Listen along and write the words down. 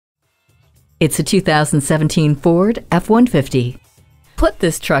It's a 2017 Ford F-150. Put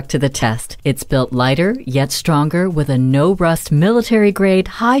this truck to the test. It's built lighter, yet stronger, with a no-rust, military-grade,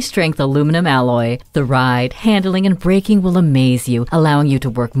 high-strength aluminum alloy. The ride, handling, and braking will amaze you, allowing you to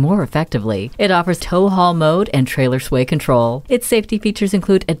work more effectively. It offers tow-haul mode and trailer sway control. Its safety features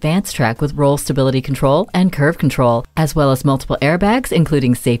include advanced track with roll stability control and curve control, as well as multiple airbags,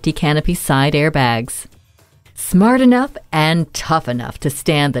 including safety canopy side airbags. Smart enough and tough enough to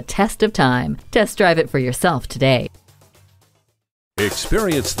stand the test of time. Test drive it for yourself today.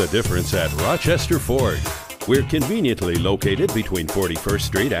 Experience the difference at Rochester Ford. We're conveniently located between 41st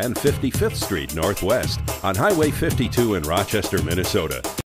Street and 55th Street Northwest on Highway 52 in Rochester, Minnesota.